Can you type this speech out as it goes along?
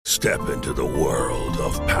Step into the world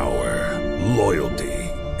of power, loyalty,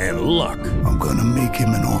 and luck. I'm gonna make him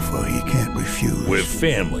an offer he can't refuse. With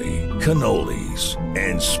family, cannolis,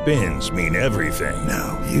 and spins mean everything.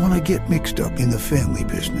 Now, you wanna get mixed up in the family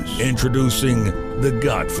business. Introducing The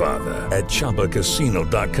Godfather at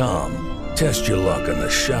ChumbaCasino.com. Test your luck in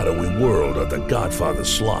the shadowy world of The Godfather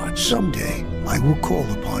slot. Someday, I will call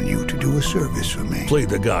upon you to do a service for me. Play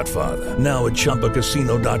The Godfather, now at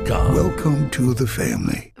ChumbaCasino.com. Welcome to the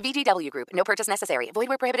family. VGW Group. No purchase necessary. Void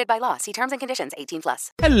where prohibited by law. See terms and conditions. 18+.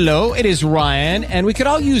 Hello, it is Ryan, and we could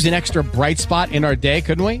all use an extra bright spot in our day,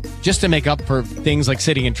 couldn't we? Just to make up for things like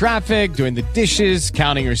sitting in traffic, doing the dishes,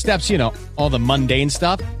 counting your steps, you know, all the mundane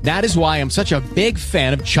stuff. That is why I'm such a big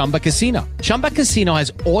fan of Chumba Casino. Chumba Casino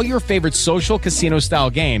has all your favorite social casino-style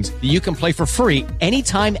games that you can play for free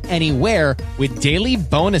anytime, anywhere with daily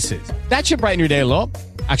bonuses. That should brighten your day a little.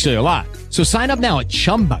 Actually, a lot. So sign up now at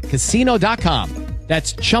ChumbaCasino.com.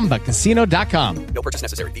 That's ChumbaCasino.com. No purchase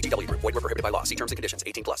necessary. VGW Group. Void where prohibited by law. See terms and conditions.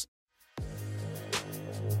 18+.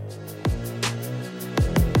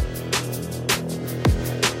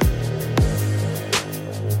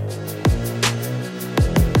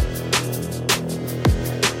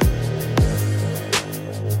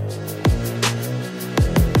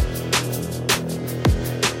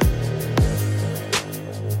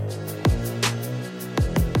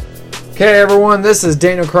 Okay, everyone, this is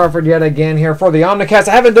Daniel Crawford yet again here for the Omnicast.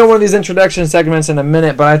 I haven't done one of these introduction segments in a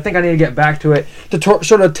minute, but I think I need to get back to it to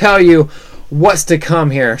sort of tell you what's to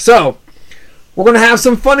come here. So, we're going to have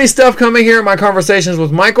some funny stuff coming here in my conversations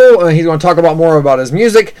with Michael. He's going to talk about more about his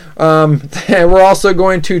music. And we're also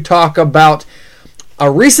going to talk about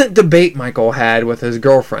a recent debate Michael had with his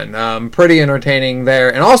girlfriend. Pretty entertaining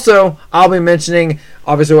there. And also, I'll be mentioning,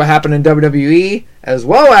 obviously, what happened in WWE, as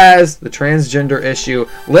well as the transgender issue.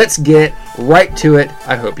 Let's get right to it.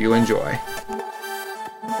 I hope you enjoy.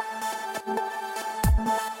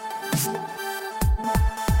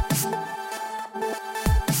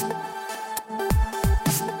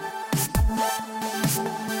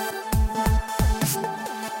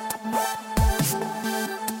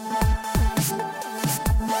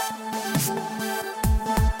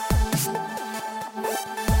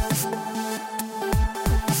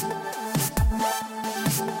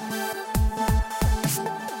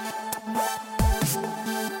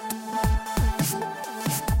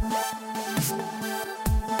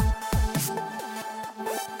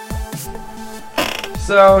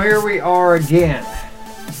 So here we are again,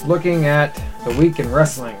 looking at the week in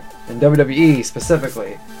wrestling, in WWE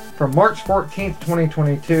specifically, from March 14th,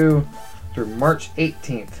 2022 through March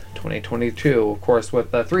 18th, 2022. Of course,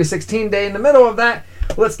 with the 316 day in the middle of that,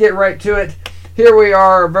 let's get right to it. Here we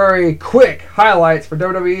are, very quick highlights for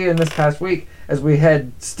WWE in this past week as we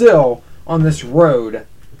head still on this road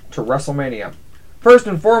to WrestleMania. First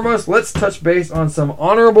and foremost, let's touch base on some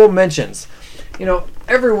honorable mentions. You know,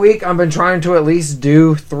 every week I've been trying to at least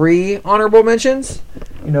do 3 honorable mentions.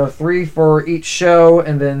 You know, 3 for each show,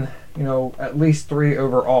 and then, you know, at least 3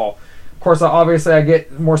 overall. Of course, obviously I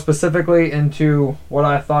get more specifically into what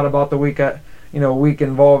I thought about the week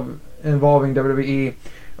involving WWE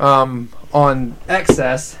on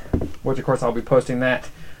Excess, which of course I'll be posting that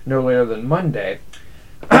no later than Monday.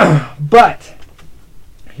 But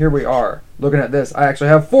here we are, looking at this. I actually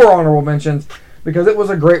have 4 honorable mentions, because it was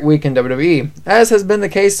a great week in WWE, as has been the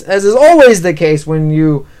case, as is always the case when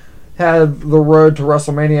you have the road to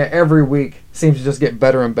WrestleMania. Every week seems to just get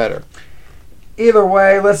better and better. Either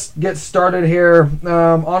way, let's get started here.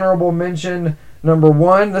 Honorable mention number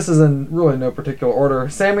 1, this is in really no particular order.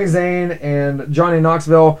 Sami Zayn and Johnny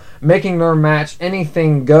Knoxville making their match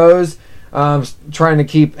Anything Goes, trying to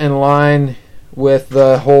keep in line with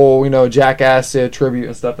the whole, Jackass tribute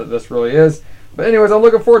and stuff that this really is. But anyways, I'm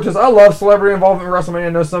looking forward to this. I love celebrity involvement in WrestleMania. I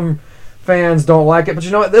know some fans don't like it, but you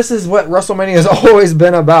know what? This is what WrestleMania has always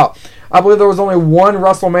been about. I believe there was only one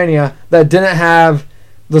WrestleMania that didn't have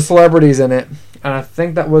the celebrities in it, and I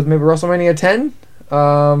think that was maybe WrestleMania 10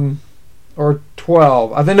 or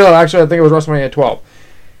 12. I think it was WrestleMania 12.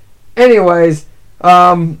 Anyways,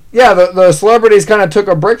 the celebrities kind of took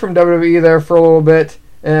a break from WWE there for a little bit.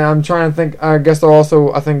 And I'm trying to think, I guess they'll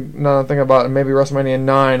also, now that I'm thinking about it, maybe WrestleMania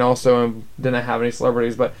 9 also didn't have any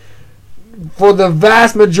celebrities. But for the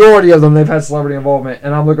vast majority of them, they've had celebrity involvement.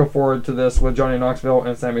 And I'm looking forward to this with Johnny Knoxville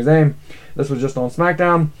and Sami Zayn. This was just on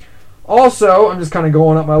SmackDown. Also, I'm just kind of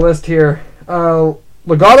going up my list here.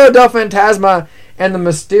 Legado del Fantasma and the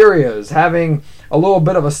Mysterios having a little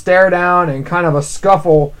bit of a stare down and kind of a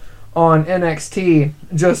scuffle on NXT.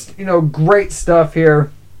 Just, great stuff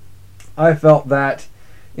here. I felt that.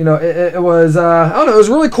 It was, it was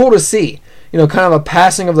really cool to see. kind of a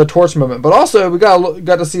passing of the torch moment. But also, we got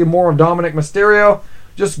to see more of Dominic Mysterio.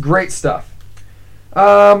 Just great stuff.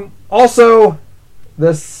 Also,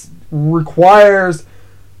 this requires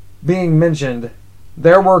being mentioned.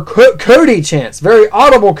 There were Cody chants, very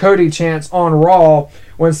audible Cody chants on Raw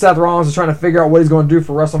when Seth Rollins is trying to figure out what he's going to do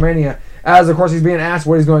for WrestleMania. As, of course, he's being asked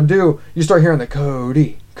what he's going to do, you start hearing the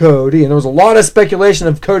Cody. And there was a lot of speculation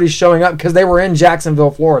of Cody showing up because they were in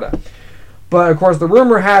Jacksonville, Florida. But, of course, the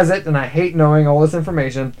rumor has it, and I hate knowing all this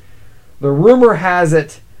information, the rumor has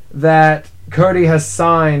it that Cody has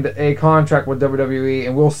signed a contract with WWE,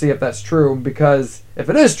 and we'll see if that's true, because if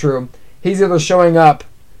it is true, he's either showing up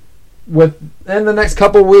in the next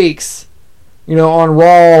couple weeks, on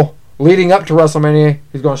Raw leading up to WrestleMania,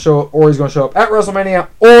 he's going to show up at WrestleMania,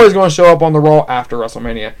 or he's going to show up on the Raw after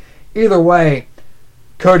WrestleMania. Either way,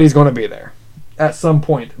 Cody's going to be there at some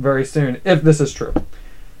point very soon, if this is true.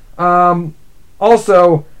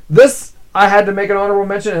 Also, this I had to make an honorable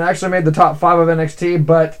mention and actually made the top 5 of NXT,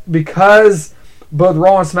 but because both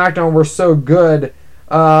Raw and SmackDown were so good,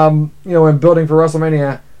 in building for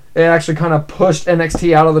WrestleMania, it actually kind of pushed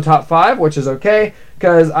NXT out of the top 5, which is okay,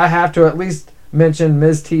 because I have to at least mention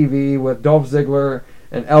Miz TV with Dolph Ziggler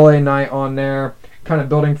and LA Knight on there, kind of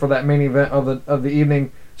building for that main event of the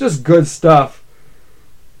evening. Just good stuff.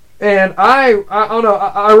 And I don't know,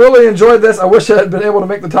 I really enjoyed this. I wish I had been able to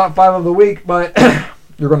make the top 5 of the week, but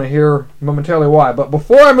you're going to hear momentarily why. But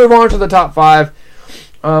before I move on to the top 5,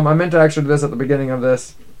 I meant to actually do this at the beginning of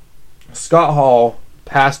this. Scott Hall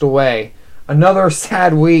passed away. Another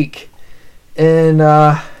sad week in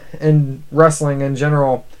wrestling in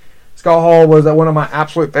general. Scott Hall was one of my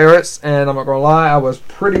absolute favorites, and I'm not going to lie, I was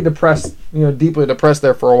pretty depressed, deeply depressed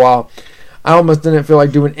there for a while. I almost didn't feel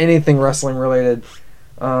like doing anything wrestling related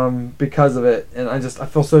because of it, and I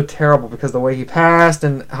feel so terrible because the way he passed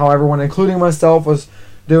and how everyone, including myself, was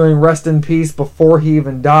doing rest in peace before he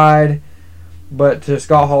even died. But to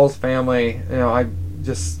Scott Hall's family,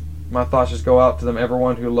 my thoughts just go out to them,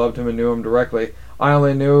 everyone who loved him and knew him directly. I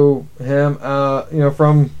only knew him,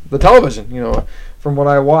 from the television, from what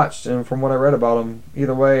I watched and from what I read about him.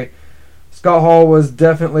 Either way, Scott Hall was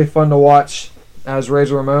definitely fun to watch as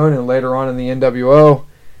Razor Ramon and later on in the NWO.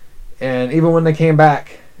 And even when they came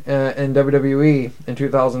back in WWE in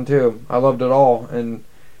 2002, I loved it all. And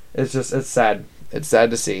it's sad. It's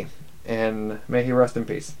sad to see. And may he rest in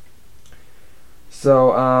peace.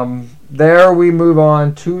 So there we move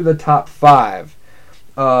on to the top 5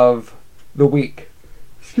 of the week.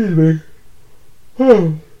 Excuse me.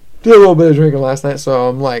 Did a little bit of drinking last night, so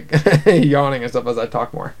I'm like yawning and stuff as I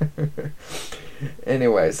talk more.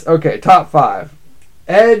 Anyways, okay, top 5.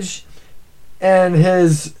 Edge and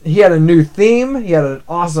he had a new theme. He had an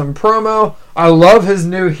awesome promo. I love his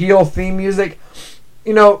new heel theme music.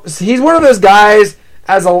 He's one of those guys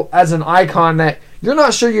as an icon that you're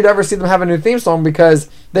not sure you'd ever see them have a new theme song because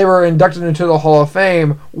they were inducted into the Hall of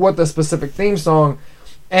Fame with a specific theme song.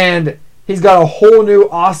 And he's got a whole new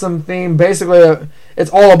awesome theme. Basically,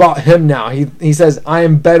 it's all about him now. He says, I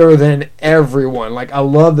am better than everyone. Like, I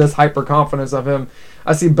love this hyper-confidence of him.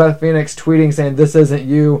 I see Beth Phoenix tweeting saying, this isn't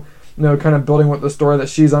you. Kind of building with the story that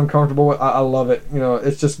she's uncomfortable with. I love it.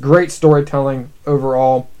 It's just great storytelling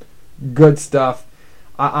overall. Good stuff.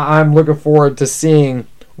 I'm looking forward to seeing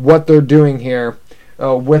what they're doing here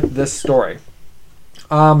with this story.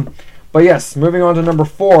 But yes, moving on to number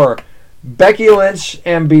 4. Becky Lynch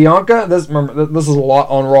and Bianca. This is a lot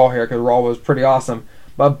on Raw here because Raw was pretty awesome.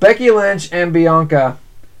 But Becky Lynch and Bianca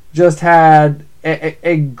just had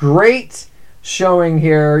a great showing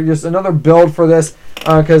here. Just another build for this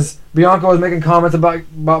because Bianca was making comments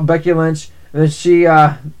about Becky Lynch, and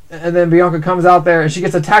then Bianca comes out there and she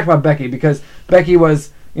gets attacked by Becky because Becky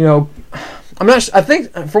was, I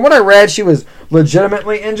think from what I read she was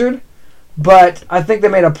legitimately injured, but I think they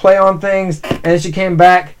made a play on things and she came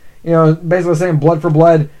back, basically saying blood for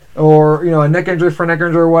blood or a neck injury for neck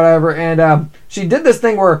injury or whatever, and she did this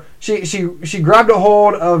thing where she grabbed a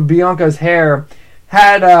hold of Bianca's hair,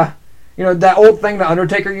 had that old thing the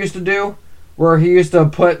Undertaker used to do where he used to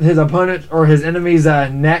put his opponent or his enemy's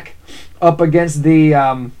neck up against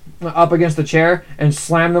the chair and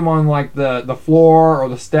slam them on like the floor or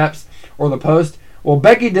the steps or the post. Well,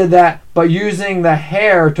 Becky did that, but using the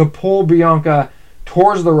hair to pull Bianca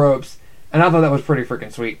towards the ropes, and I thought that was pretty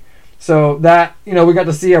freaking sweet. So that, we got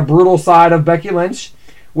to see a brutal side of Becky Lynch,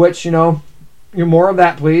 which, more of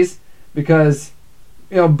that, please, because,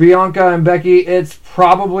 Bianca and Becky, it's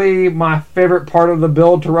probably my favorite part of the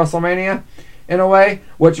build to WrestleMania, in a way,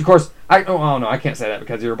 which, of course, I don't know, I can't say that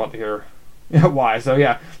because you're about to hear why. So,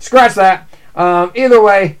 yeah, scratch that. Either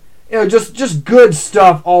way, just good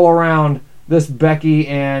stuff all around this Becky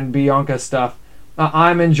and Bianca stuff.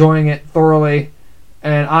 I'm enjoying it thoroughly,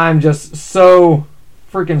 and I'm just so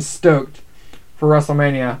freaking stoked for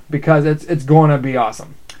WrestleMania because it's going to be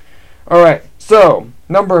awesome. All right, so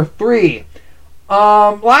number 3.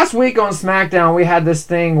 Last week on SmackDown, we had this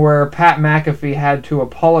thing where Pat McAfee had to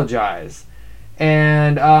apologize.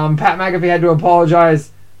 And Pat McAfee had to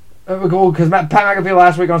apologize because Pat McAfee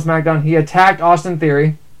last week on SmackDown, he attacked Austin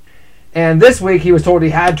Theory. And this week, he was told he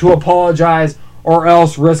had to apologize or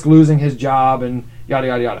else risk losing his job and yada,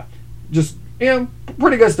 yada, yada. Just,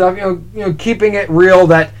 pretty good stuff. Keeping it real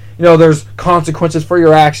that, there's consequences for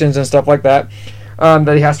your actions and stuff like that.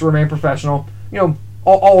 That he has to remain professional.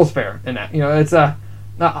 All is fair in that.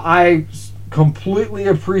 I completely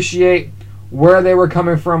appreciate where they were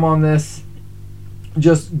coming from on this.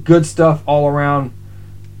 Just good stuff all around.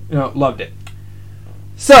 Loved it.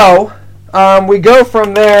 So, we go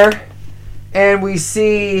from there, and we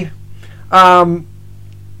see, Pat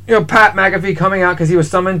McAfee coming out because he was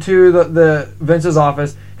summoned to the Vince's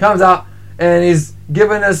office. Comes out, and he's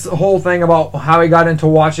giving this whole thing about how he got into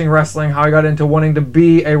watching wrestling, how he got into wanting to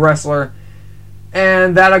be a wrestler.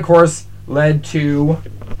 And that, of course, led to,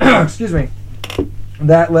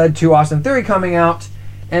 that led to Austin Theory coming out,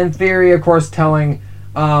 and Theory, of course,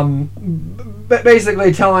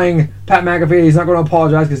 basically telling Pat McAfee he's not going to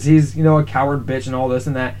apologize because he's, a coward bitch and all this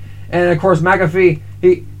and that. And, of course, McAfee,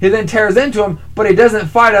 he then tears into him, but he doesn't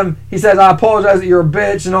fight him. He says, I apologize that you're a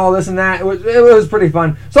bitch and all this and that. It was pretty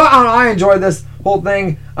fun. So, I enjoyed this whole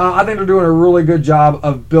thing. I think they're doing a really good job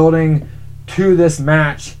of building to this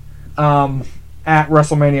match at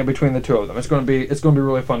WrestleMania between the two of them. It's going to be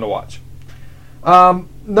really fun to watch.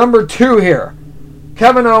 Number 2 here,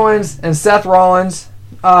 Kevin Owens and Seth Rollins.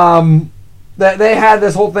 That they had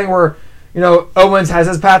this whole thing where Owens has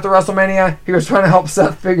his path to WrestleMania. He was trying to help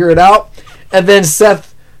Seth figure it out, and then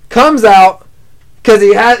Seth comes out because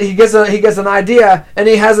he gets an idea, and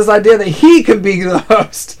he has this idea that he can be the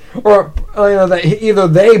host, or that either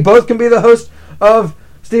they both can be the host of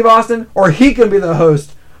Steve Austin, or he can be the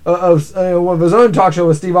host of one of his own talk show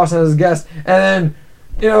with Steve Austin as his guest. And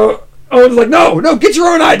then Owens is like, no, get your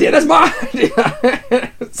own idea. That's my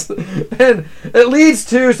idea. And it leads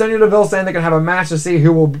to Sonya Deville saying they can have a match to see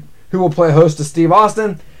who will play host to Steve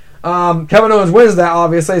Austin. Kevin Owens wins that,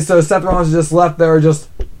 obviously, so Seth Rollins is just left there, just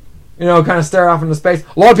kind of stare off into space.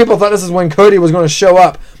 A lot of people thought this is when Cody was going to show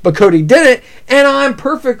up, but Cody didn't, and I'm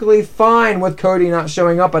perfectly fine with Cody not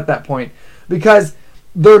showing up at that point because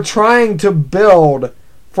they're trying to build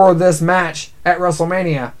for this match at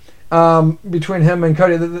WrestleMania between him and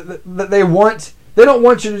Cody. They don't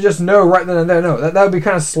want you to just know right then and there. No, that would be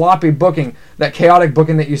kind of sloppy booking, that chaotic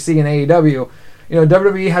booking that you see in AEW.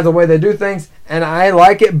 WWE has a way they do things, and I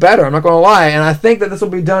like it better. I'm not going to lie, and I think that this will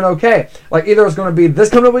be done okay. Like either it's going to be this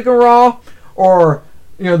coming week on Raw, or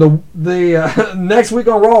the next week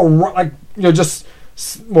on Raw, just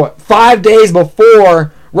 5 days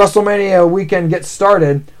before WrestleMania weekend gets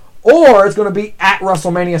started, or it's going to be at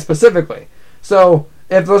WrestleMania specifically. So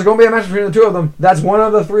if there's going to be a match between the two of them, that's one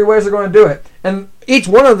of the 3 ways they're going to do it. And each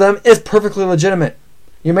one of them is perfectly legitimate.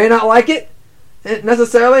 You may not like it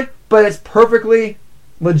necessarily, but it's perfectly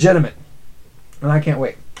legitimate. And I can't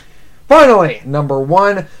wait. Finally, number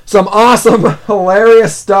 1, some awesome,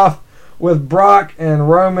 hilarious stuff with Brock and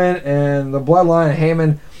Roman and the Bloodline and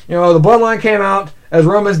Heyman. The Bloodline came out as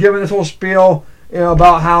Roman's giving this whole spiel,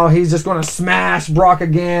 about how he's just going to smash Brock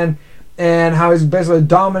again and how he's basically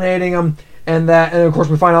dominating him. And of course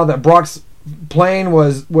we find out that Brock's plane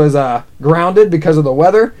was grounded because of the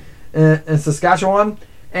weather in Saskatchewan.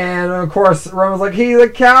 And of course Roman's like, he's a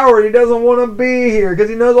coward, he doesn't want to be here because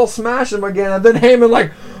he knows I'll smash him again. And then Heyman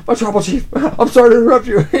like, my tribal chief, I'm sorry to interrupt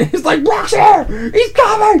you. He's like, Brock's here, he's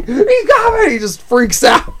coming. He just freaks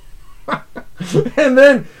out. And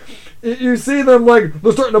then you see them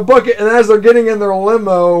they're starting to book it, and as they're getting in their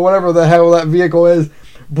limo or whatever the hell that vehicle is,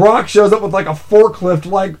 Brock shows up with a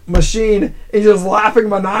forklift machine. He's just laughing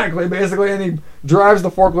maniacally, basically, and he drives the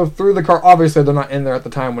forklift through the car. Obviously, they're not in there at the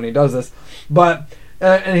time when he does this, but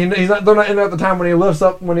they're not in there at the time when he lifts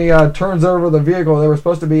up, when he turns over the vehicle they were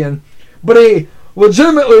supposed to be in. But he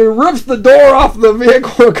legitimately rips the door off the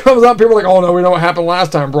vehicle and comes out. People are like, oh no, we know what happened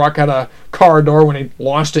last time. Brock had a car door when he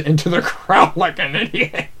launched it into the crowd like an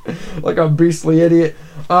idiot. Like a beastly idiot.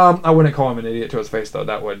 I wouldn't call him an idiot to his face, though.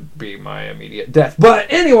 That would be my immediate death.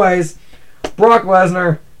 But anyways, Brock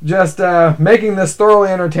Lesnar just making this thoroughly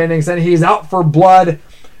entertaining, saying he's out for blood.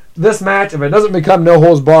 This match, if it doesn't become no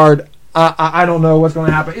holds barred, I don't know what's going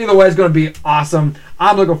to happen. Either way, it's going to be awesome.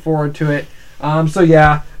 I'm looking forward to it. So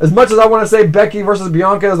yeah, as much as I want to say Becky versus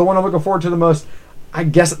Bianca is the one I'm looking forward to the most, I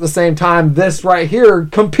guess at the same time, this right here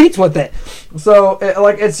competes with it. So,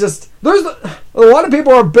 it's just, there's a lot of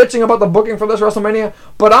people are bitching about the booking for this WrestleMania,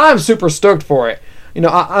 but I'm super stoked for it. There's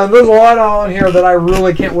a lot on here that I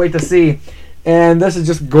really can't wait to see, and this is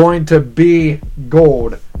just going to be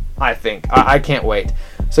gold, I think. I can't wait.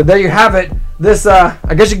 So there you have it. This, I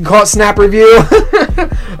guess you can call it snap review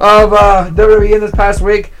of WWE this past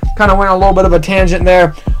week. Kind of went a little bit of a tangent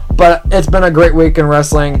there, but it's been a great week in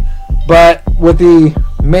wrestling. But with the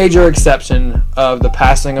major exception of the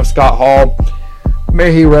passing of Scott Hall,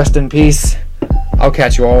 may he rest in peace. I'll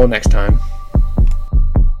catch you all next time.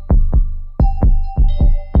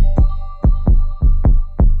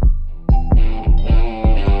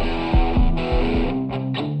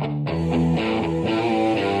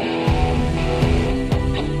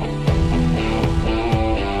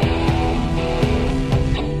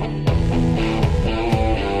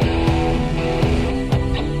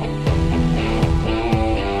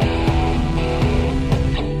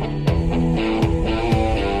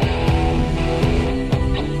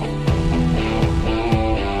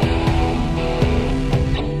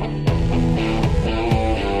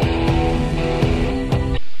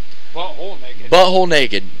 Butthole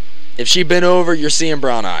naked. If she bent over, you're seeing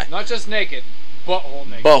brown eye. Not just naked, butthole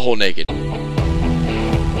naked. Butthole naked.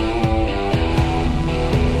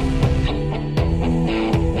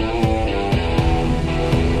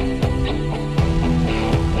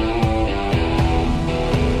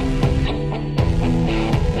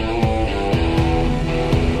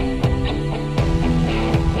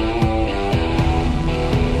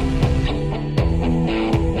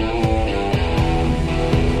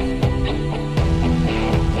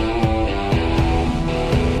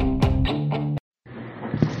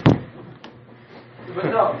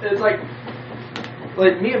 It's like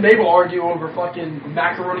me and Mabel argue over fucking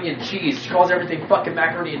macaroni and cheese. She calls everything fucking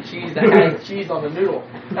macaroni and cheese that has cheese on the noodle.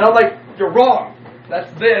 And I'm like, you're wrong.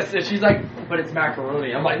 That's this. And she's like, but it's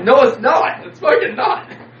macaroni. I'm like, no, it's not. It's fucking not.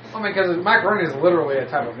 I mean, because macaroni is literally a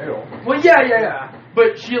type of noodle. Well, yeah.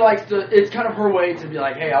 But she likes to, it's kind of her way to be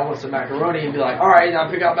like, hey, I want some macaroni. And be like, all right, now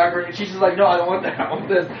pick out macaroni. And she's just like, no, I don't want that. I want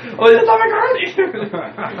this. Oh, it's not macaroni.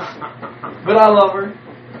 But I love her.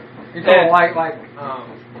 You don't like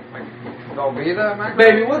Velveeta macaroni?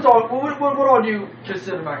 Baby, what all do you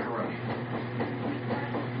consider macaroni?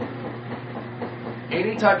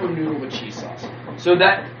 Any type of noodle with cheese sauce. So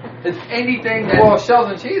that it's anything that... Well, shells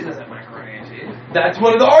and cheese isn't macaroni and cheese. That's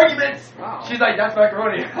one of the arguments. Oh. She's like, that's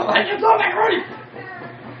macaroni. I'm like, it's not macaroni.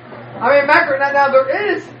 I mean, macaroni...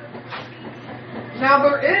 Now,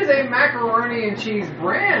 there is a macaroni and cheese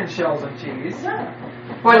brand, Shells and Cheese. Yeah.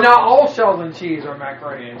 But not all shells and cheese are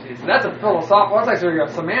macaroni and cheese. That's a philosophical, that's actually a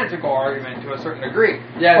semantical argument to a certain degree.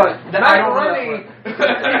 Yeah, but macaroni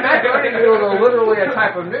noodles are literally a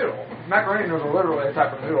type of noodle. Macaroni noodles are literally a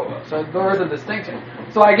type of noodle, though. So there is a distinction.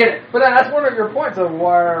 So I get it. But then that's one of your points of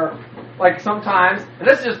where, like, sometimes, and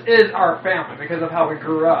this just is our family because of how we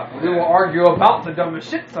grew up. We will argue about the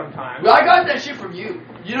dumbest shit sometimes. Well, I got that shit from you.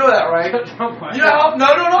 You know that, right? You know, no,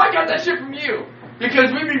 I got that shit from you.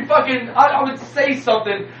 Because we'd be fucking, I would say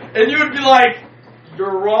something, and you would be like,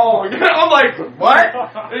 you're wrong. I'm like, what?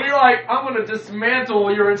 And you're like, I'm going to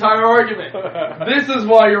dismantle your entire argument. This is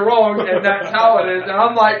why you're wrong, and that's how it is. And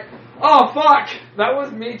I'm like, oh, fuck. That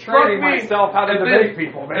was me training myself how to debate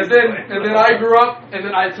people, basically. And then I grew up, and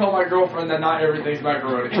then I tell my girlfriend that not everything's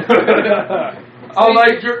macaroni. I'm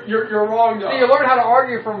like, you're wrong, though. See, you learn how to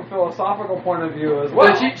argue from a philosophical point of view as well.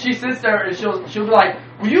 But she sits there and she'll be like,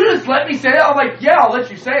 will you just let me say it? I'm like, yeah, I'll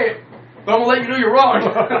let you say it, but I'm going to let you know you're wrong.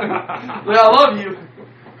 Like, I love you,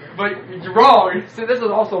 but you're wrong. See, this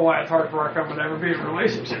is also why it's hard for our family to ever be in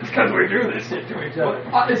relationships, because we do this shit to each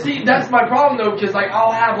other. See, that's my problem, though, because, like,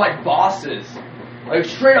 I'll have, like, bosses, like,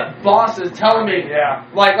 straight-up bosses telling me,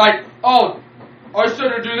 like, oh, I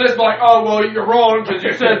shouldn't do this, but like, oh, well, you're wrong because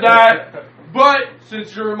you said that. But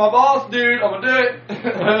since you're my boss, dude, I'm gonna do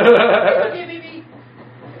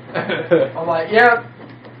it. I'm like, yeah.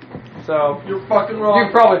 So you're fucking wrong.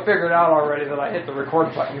 You've probably figured out already that I hit the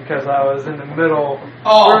record button because I was in the middle.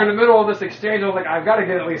 Oh. We're in the middle of this exchange. I was like, I've got to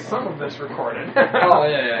get at least some of this recorded. Oh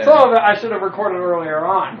yeah. Some of it I should have recorded earlier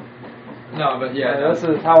on. No, but this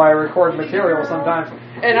is how I record material sometimes.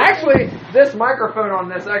 And actually, this microphone on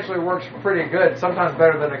this actually works pretty good. Sometimes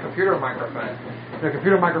better than a computer microphone. The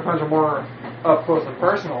computer microphones are more up close and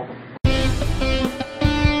personal.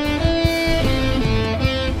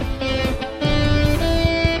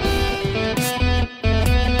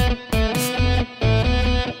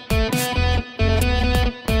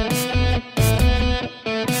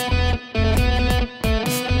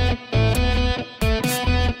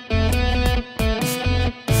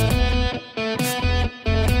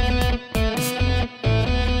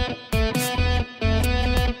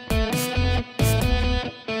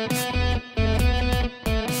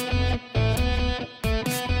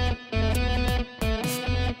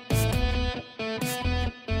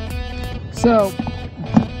 So,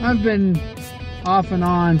 I've been off and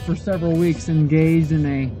on for several weeks engaged in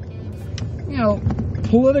a,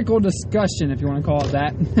 political discussion, if you want to call it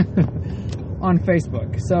that, on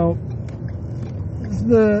Facebook. So,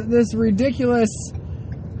 this ridiculous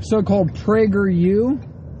so-called PragerU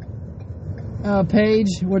page,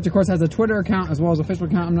 which of course has a Twitter account as well as a Facebook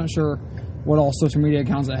account. I'm not sure what all social media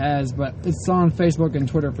accounts it has, but it's on Facebook and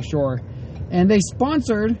Twitter for sure. And they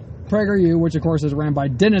sponsored PragerU, which of course is ran by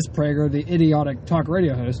Dennis Prager, the idiotic talk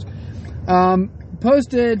radio host,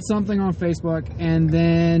 posted something on Facebook and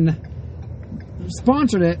then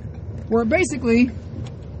sponsored it, where it basically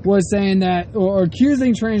was saying that, or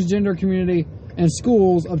accusing transgender community and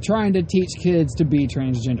schools of trying to teach kids to be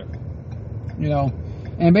transgender,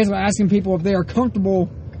 and basically asking people if they are comfortable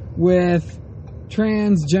with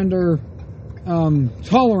transgender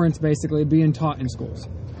tolerance basically being taught in schools.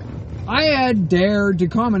 I had dared to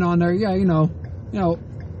comment on there, in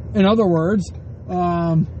other words,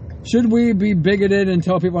 should we be bigoted and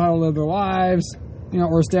tell people how to live their lives,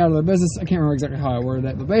 or stay out of their business? I can't remember exactly how I worded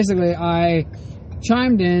it, but basically I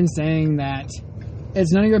chimed in saying that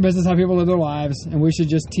it's none of your business how people live their lives, and we should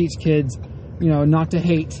just teach kids, not to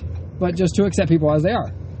hate, but just to accept people as they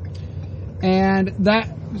are. And that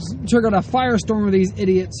triggered a firestorm of these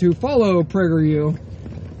idiots who follow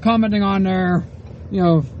PragerU, commenting on there,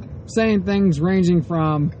 saying things ranging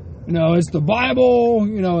from, it's the Bible,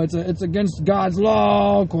 it's against God's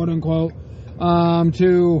law, quote unquote,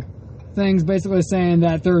 to things basically saying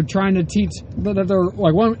that they're trying to teach, that they're,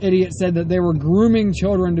 like one idiot said that they were grooming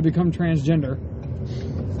children to become transgender.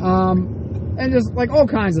 And just like all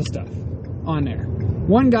kinds of stuff on there.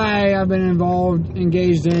 One guy I've been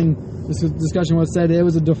engaged in this discussion with said it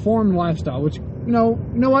was a deformed lifestyle, which, you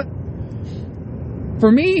know what? For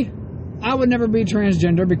me, I would never be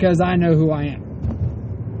transgender because I know who I am.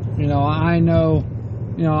 I know,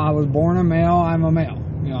 I was born a male, I'm a male.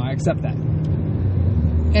 I accept that.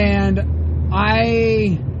 And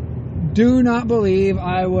I do not believe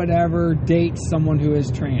I would ever date someone who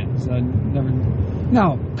is trans.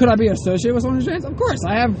 Now, could I be associated with someone who's trans? Of course.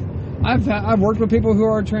 I've worked with people who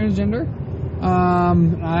are transgender.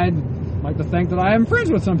 I'd like to think that I am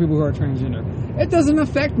friends with some people who are transgender. It doesn't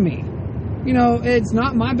affect me. It's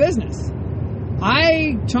not my business.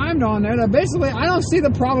 I chimed on there that basically I don't see the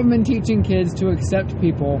problem in teaching kids to accept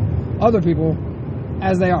other people,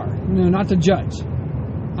 as they are. Not to judge.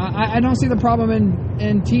 I don't see the problem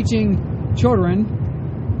in teaching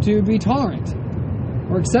children to be tolerant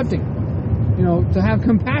or accepting, to have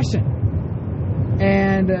compassion.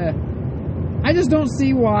 And I just don't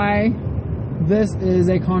see why this is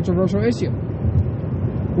a controversial issue.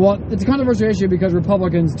 Well, it's a controversial issue because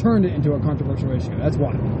Republicans turned it into a controversial issue. That's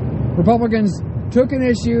why. Republicans took an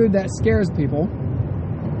issue that scares people,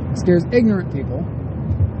 scares ignorant people,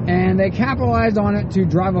 and they capitalized on it to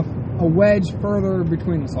drive a wedge further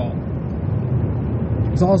between us all.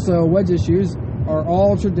 It's also, wedge issues are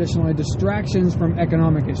all traditionally distractions from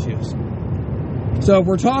economic issues. So if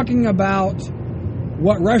we're talking about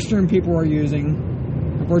what restroom people are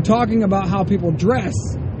using, if we're talking about how people dress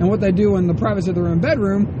and what they do in the privacy of their own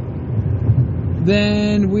bedroom,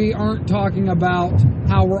 then we aren't talking about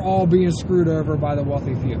how we're all being screwed over by the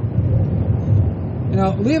wealthy few.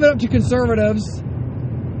 Leave it up to conservatives,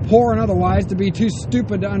 poor and otherwise, to be too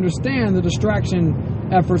stupid to understand the distraction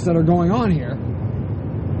efforts that are going on here.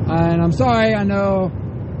 And I'm sorry, I know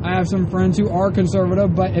I have some friends who are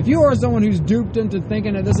conservative, but if you are someone who's duped into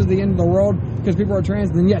thinking that this is the end of the world because people are trans,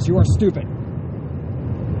 then yes, you are stupid.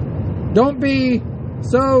 Don't be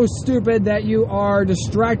so stupid that you are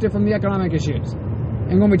distracted from the economic issues.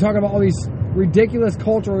 And when we talk about all these ridiculous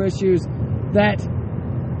cultural issues that,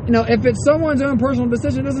 if it's someone's own personal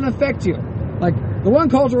decision, it doesn't affect you. Like, the one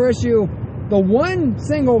cultural issue, the one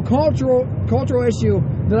single cultural issue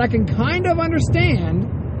that I can kind of understand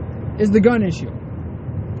is the gun issue.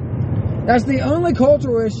 That's the only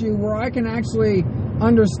cultural issue where I can actually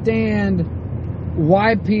understand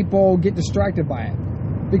why people get distracted by it.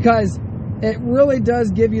 Because it really does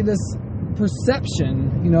give you this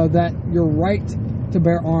perception, that your right to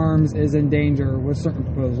bear arms is in danger with certain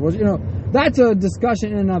proposals. That's a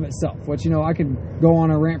discussion in and of itself, which, I could go on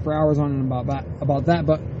a rant for hours on and about that.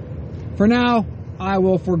 But for now, I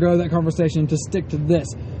will forego that conversation to stick to this.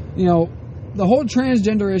 The whole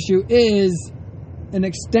transgender issue is an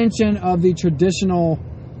extension of the traditional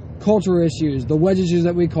cultural issues, the wedge issues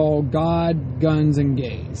that we call God, guns, and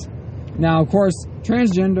gays. Now, of course,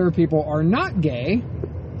 transgender people are not gay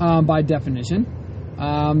by definition.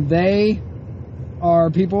 They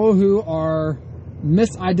are people who are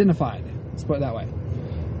misidentified. Let's put it that way.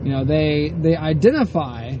 They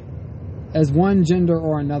identify as one gender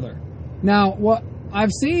or another. Now, what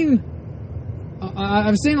I've seen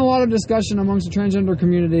a lot of discussion amongst the transgender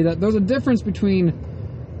community that there's a difference between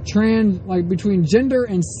between gender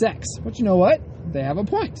and sex. But you know what? They have a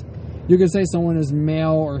point. You could say someone is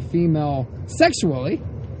male or female sexually,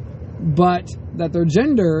 but that their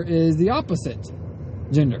gender is the opposite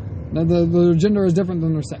gender. Their gender is different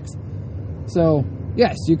than their sex. So,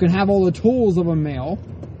 yes, you can have all the tools of a male,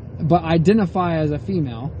 but identify as a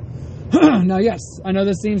female. Now, yes, I know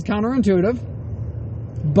this seems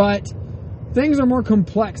counterintuitive, but things are more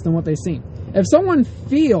complex than what they seem. If someone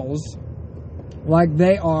feels like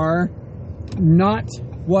they are not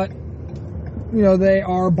what they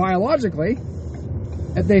are biologically,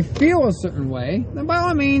 if they feel a certain way, then by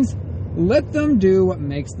all means, let them do what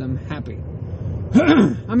makes them happy.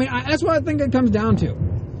 I mean, that's what I think it comes down to,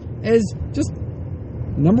 is just,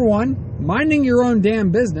 number one, minding your own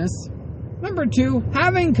damn business. Number two,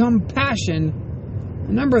 having compassion.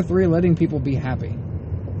 And number three, letting people be happy.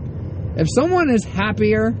 If someone is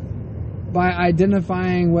happier by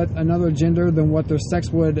identifying with another gender than what their sex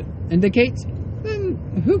would indicate, then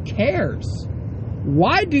who cares?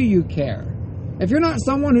 Why do you care? If you're not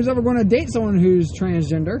someone who's ever going to date someone who's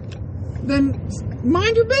transgender, then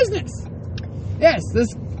mind your business. Yes,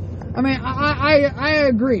 I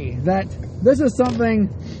agree that this is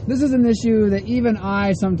an issue that even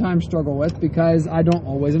I sometimes struggle with because I don't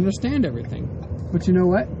always understand everything. But you know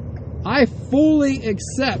what? I fully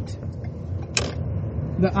accept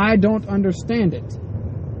that I don't understand it.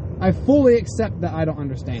 I fully accept that I don't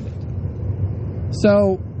understand it.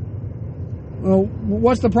 So,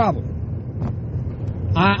 what's the problem?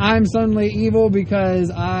 I'm suddenly evil because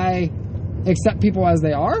I accept people as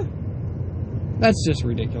they are? That's just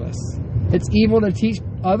ridiculous. It's evil to teach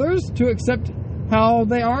others to accept how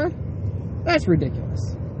they are? That's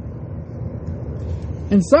ridiculous.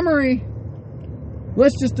 In summary,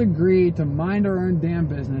 let's just agree to mind our own damn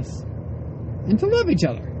business and to love each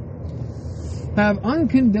other. Have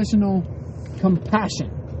unconditional compassion.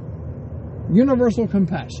 Universal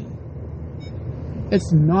compassion.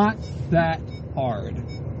 It's not that hard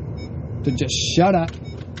to just shut up,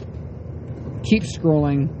 keep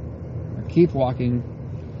scrolling, or keep walking,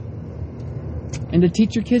 and to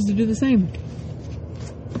teach your kids to do the same.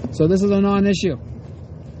 So this is a non-issue.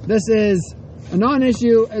 This is a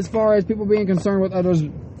non-issue as far as people being concerned with others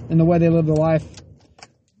and the way they live their life.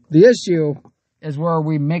 The issue is where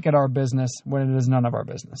we make it our business when it is none of our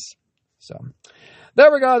business. So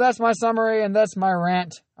there we go. That's my summary and that's my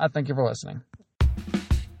rant. I thank you for listening.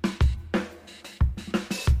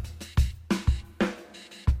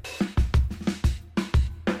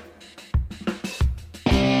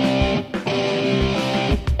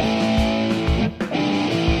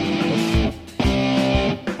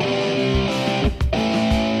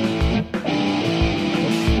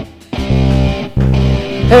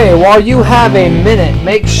 Hey, while you have a minute,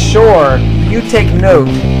 make sure you take note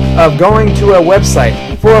of going to a website.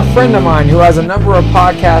 For a friend of mine who has a number of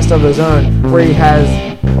podcasts of his own, where he has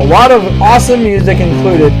a lot of awesome music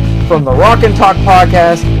included, from the Rock and Talk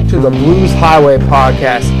podcast to the Blues Highway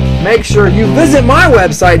podcast. Make sure you visit my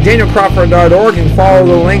website, danielcrawford.org, and follow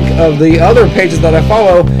the link of the other pages that I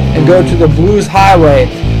follow and go to the Blues Highway.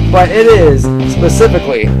 But it is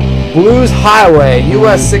specifically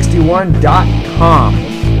blueshighwayus61.com.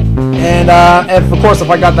 And if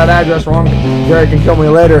I got that address wrong, Gary can kill me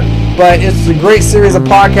later. But it's a great series of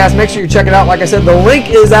podcasts. Make sure you check it out. Like I said, the link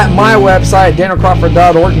is at my website,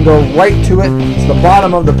 danielcrawford.org. You can go right to it. It's the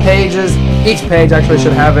bottom of the pages. Each page actually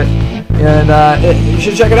should have it. And you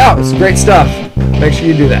should check it out. It's great stuff. Make sure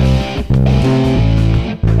you do that.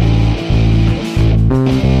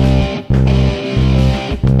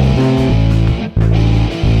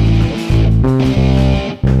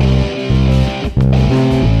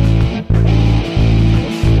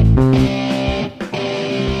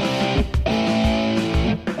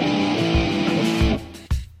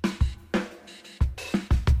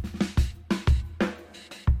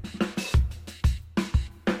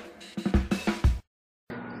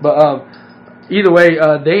 But either way,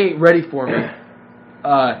 they ain't ready for me.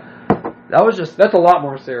 That's a lot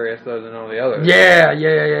more serious though than all the others. Yeah.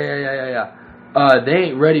 They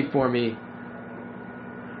ain't ready for me.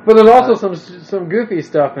 But there's also some goofy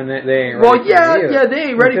stuff in it. They ain't ready for me either. They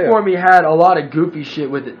ain't ready for me had a lot of goofy shit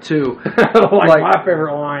with it too. like my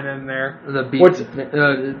favorite line in there.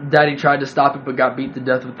 Daddy tried to stop it but got beat to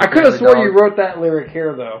death with the I could have swore you wrote that lyric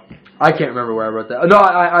here though. I can't remember where I wrote that. No,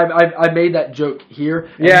 I made that joke here.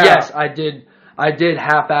 Yeah. Yes, I did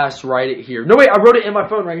half-ass write it here. No, wait, I wrote it in my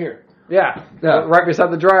phone right here. Yeah, right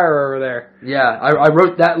beside the dryer over there. Yeah, I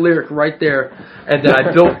wrote that lyric right there, and then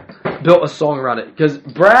I built a song around it. Because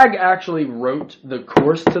Bragg actually wrote the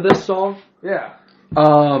chorus to this song. Yeah.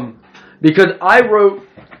 Because I wrote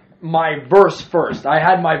my verse first. I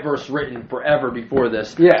had my verse written forever before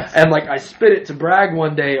this. Yes. And like I spit it to Bragg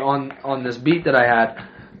one day on this beat that I had,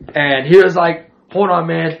 and he was like, "Hold on,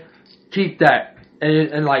 man, keep that."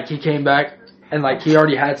 And like he came back and like he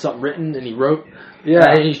already had something written and he wrote.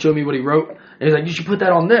 Yeah. And he showed me what he wrote. And he's like, "You should put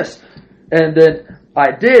that on this." And then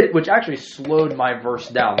I did, which actually slowed my verse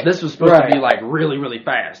down. This was supposed to be like really, really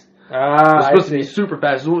fast. It was supposed to be super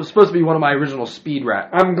fast. It was supposed to be one of my original speed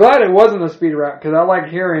rap. I'm glad it wasn't a speed rap because I like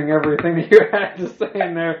hearing everything that you had to say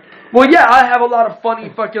in there. Well, yeah, I have a lot of funny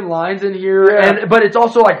fucking lines in here, but it's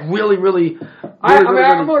also like really, really. I'm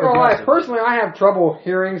not gonna lie. Personally, I have trouble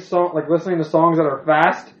hearing listening to songs that are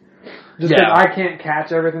fast, just because I can't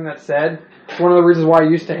catch everything that's said. It's one of the reasons why I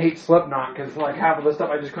used to hate Slipknot, because like half of the stuff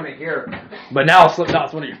I just couldn't hear. But now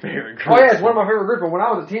Slipknot's one of your favorite groups. Oh yeah, it's one of my favorite groups. But when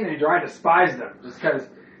I was a teenager, I despised them just because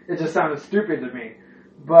it just sounded stupid to me.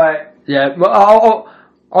 But yeah, well,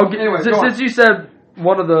 I'll get. Anyway, since you said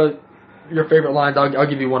one of your favorite lines, I'll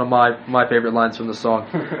give you one of my favorite lines from the song.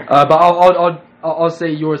 But I'll say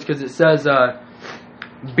yours because it says.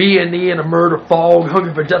 B&E in a murder fog,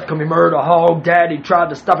 hungry for death, come murder hog. Daddy tried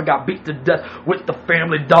to stop it, got beat to death with the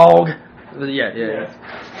family dog. Yeah.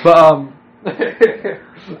 But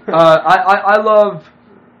I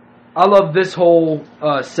love this whole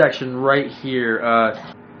section right here.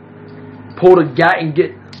 Pull a gat and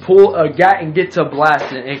get to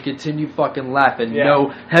blasting and continue fucking laughing. Yeah. No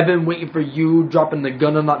heaven waiting for you, dropping the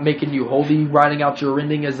gun, I'm not making you holy, writing out your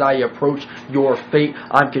ending as I approach your fate.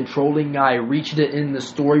 I'm controlling, I reached it in the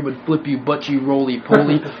story, would flip you but you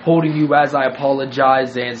roly-poly, holding you as I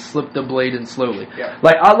apologize and slip the blade in slowly. Yeah.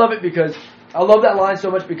 Like, I love it because I love that line so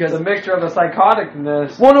much because the mixture of the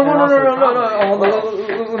psychoticness. Well, no.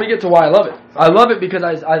 Let me get to why I love it. I love it because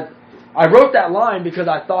I wrote that line because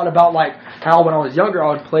I thought about like how when I was younger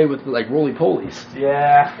I would play with like roly-polies.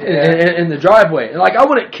 Yeah. In the driveway, and like I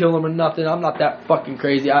wouldn't kill them or nothing. I'm not that fucking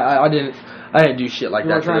crazy. I didn't do shit like that.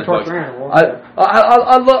 You were trying to torture animals.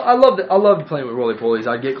 I loved playing with roly-polies.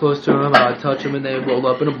 I'd get close to them, and I'd touch them, and they'd roll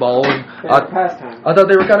up in a ball. And I thought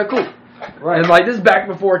they were kind of cool. Right. And like this is back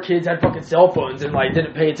before kids had fucking cell phones and like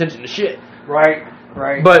didn't pay attention to shit. Right.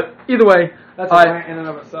 But either way. That's a rant in and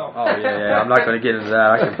of itself. Oh, yeah. I'm not going to get into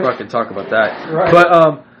that. I can fucking talk about that. Right. But,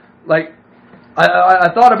 like, I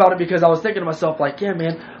thought about it because I was thinking to myself, like, yeah,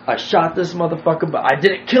 man, I shot this motherfucker, but I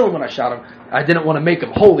didn't kill him when I shot him. I didn't want to make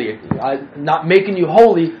him holy. Not making you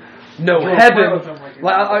holy, no heaven.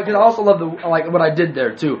 Because I also love what I did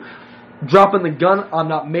there, too. Dropping the gun, I'm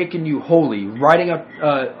not making you holy. Writing up,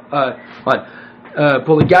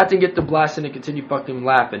 pull the gats and get the blasting and continue fucking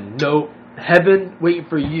laughing. No heaven waiting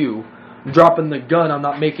for you. Dropping the gun, I'm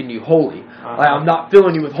not making you holy. Like, I'm not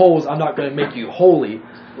filling you with holes, I'm not going to make you holy.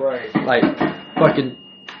 Right. Like, fucking,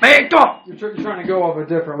 man, go! You're trying to go up a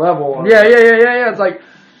different level. Yeah. It's like,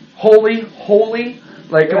 holy.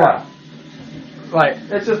 Like, come on. Like,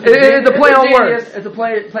 it's just it's a play on words. It's a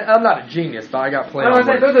play. I'm not a genius, but I got play on words.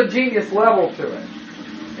 There's a genius level to it.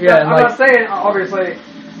 Yeah, I'm not saying, obviously...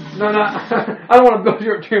 No, I don't want to build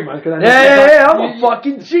you up too much. Yeah, I'm a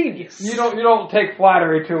fucking genius. You don't take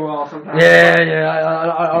flattery too well sometimes. Yeah.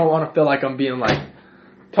 I don't want to feel like I'm being like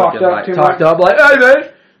talked up. Like, hey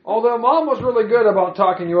man. Although Mom was really good about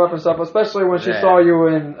talking you up and stuff, especially when she saw you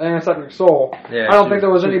in Antiseptic Soul. Yeah, I don't think there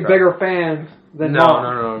was any bigger fan than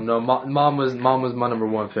Mom. No. Mom was my number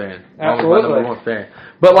one fan. Absolutely. Mom was my number one fan.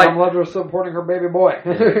 But like, Mom loved her supporting her baby boy.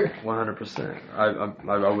 100%.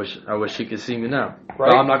 I wish she could see me now. Right.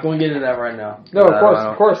 But I'm not going to get into that right now. No,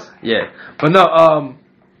 of course. Yeah, but no.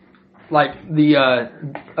 Like the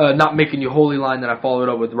not making you holy line that I followed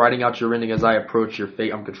up with writing out your ending as I approach your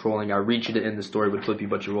fate. I'm controlling. I reach it in the story would flip you,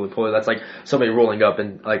 but you're roly-poly. That's like somebody rolling up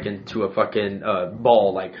and like into a fucking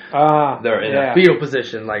ball. Like they're in a fetal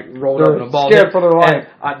position, like rolled up in a ball. Scared for their life.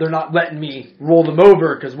 And they're not letting me roll them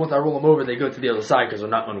over because once I roll them over, they go to the other side because they're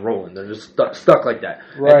not unrolling. They're just stuck like that.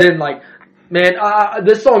 Right. And then like. Man,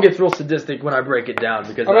 this song gets real sadistic when I break it down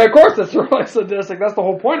because I mean, of course, it's really sadistic. That's the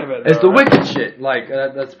whole point of it. It's the wicked shit. Like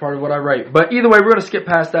that's part of what I write. But either way, we're gonna skip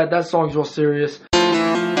past that. That song's real serious.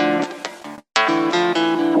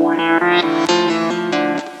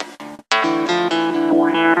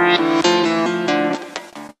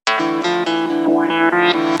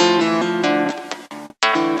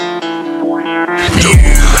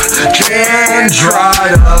 can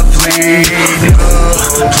try to flee.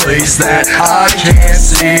 No place that I can't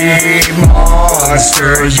see.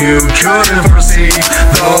 Monster, you couldn't foresee.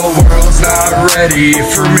 The world's not ready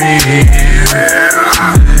for me.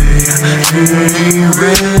 Ain't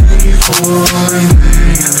ready for me.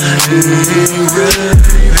 Ain't ready for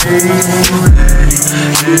me.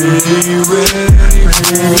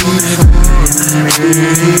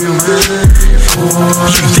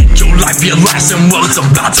 You think your life be lasting? Well, it's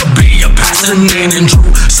about to be a passion. And in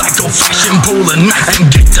true psycho fashion, pull a knife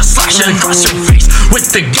and get to slashing across your face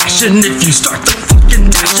with the gashing. If you start the fucking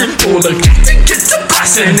dashing, pull a cat and get to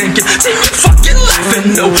blasting and continue fucking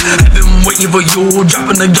laughing. No, I've been waiting for you,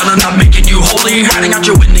 dropping the gun and I'm making you holy. Hiding out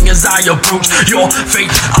your winning as I approach your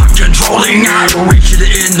fate, I'm controlling. I reach it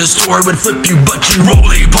in the store, would flip you, but you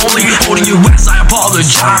roly-poly. Holding you as I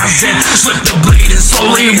apologize and slip the blade and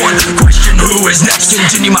slowly. One question, who is next?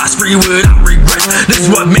 Continue my spree without regret. This is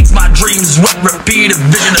what makes my dreams wet. Repeat a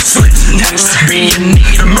vision of slit next. Be in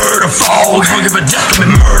need of murder fog. Hungry for death,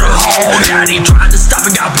 coming murder hog. Daddy tried to stop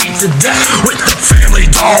and got beat to death with the family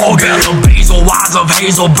dog. Hello basil, wise of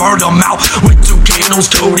hazel, burned him out with 2 candles.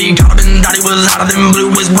 Cody got him and Daddy was out of them, blew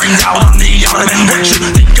his brains out on the ottoman. What you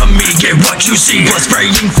think of me, get what you see. Blood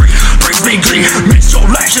spraying free, brings me glee. Makes your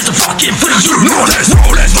lash just a fucking flea. You know that's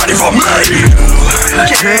ready for me.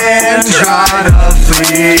 Can't try to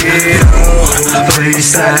flee. No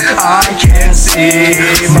place that I can't see.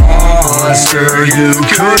 Monster, you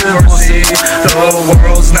couldn't foresee. The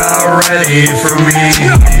world's not ready for me.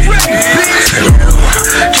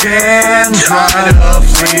 Can't try to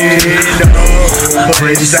flee. No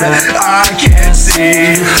place that I can't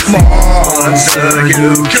see. Monster,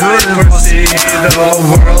 you couldn't foresee. The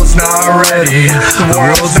world's not ready. The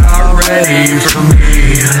world's not ready for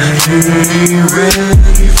me. Ain't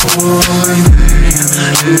ready for me.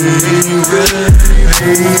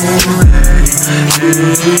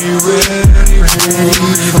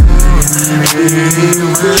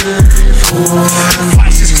 Ain't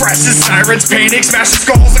flashes, crashes, sirens, panic, smashing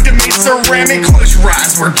skulls like they made ceramic. Close your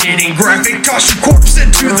eyes, we're getting graphic. Toss your corpse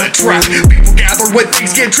into the traffic. People gather when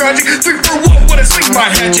things get tragic. 3 for 1, wanna swing my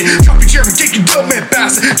hatchet. Chop your chair and take your dumb and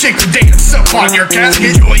pass it. Shake the dance up on your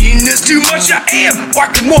casket. Enjoying this too much, I am.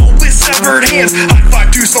 Whack 'em all with severed hands. High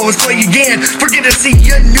five, 2 souls, play again. Forget to see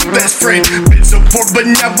your new best friend. Been support, but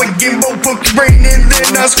now a gimbal. Book your brain and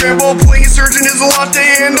then I scramble. Playing surgeon is a lot to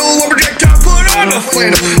handle. Lumberjack time, put on a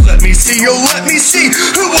flannel. Let me see, oh let me see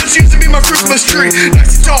who wants you to be my Christmas tree.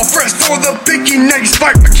 Nice and tall, fresh for the picking. Now you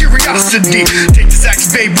spark my curiosity. Take this axe,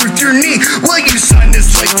 babe, Ruth your knee. Will you sign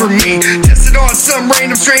this life for me? Test it on some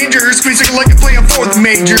random strangers. Squeeze it like a playing for the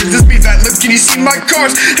majors. This be that lip, can you see my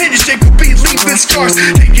cars? Hit your shake will be leaving scars.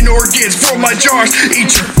 Taking organs from my jars.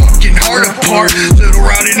 Eat your fucking heart apart. Little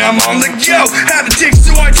rowdy and I'm on the go. Had a tick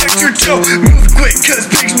so I checked your toe. Move quick cause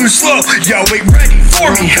pigs move slow. Y'all ain't ready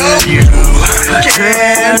for me, ho. You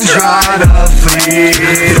can try to flee.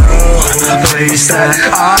 No place that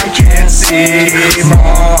I can't see.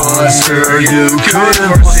 Monster, you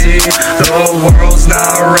couldn't foresee. The world's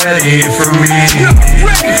not ready for me.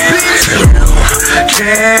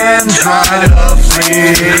 Can try to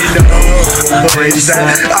flee. No place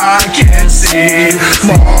that I can't see.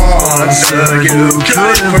 Monster, you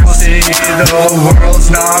couldn't foresee. The world's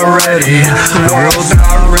not ready. The world's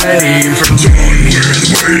not ready for me.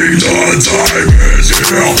 Waiting, the time is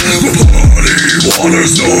here. The bloody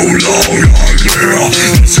water's no longer clear.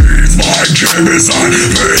 The seeds my canvas I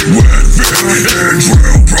paint with fear. It's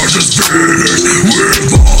real precious feelings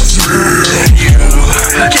with a thrill.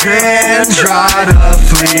 Can try to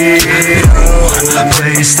flee. No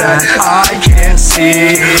place that I can't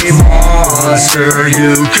see. Monster,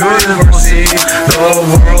 you couldn't foresee. The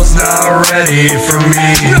world's not ready for me.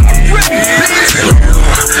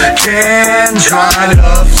 Can try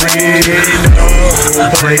to flee. No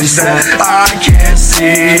place that I can't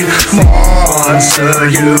see. Monster,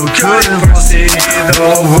 you couldn't foresee. The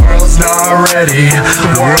world's not ready.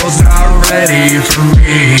 The world's not ready for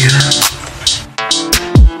me.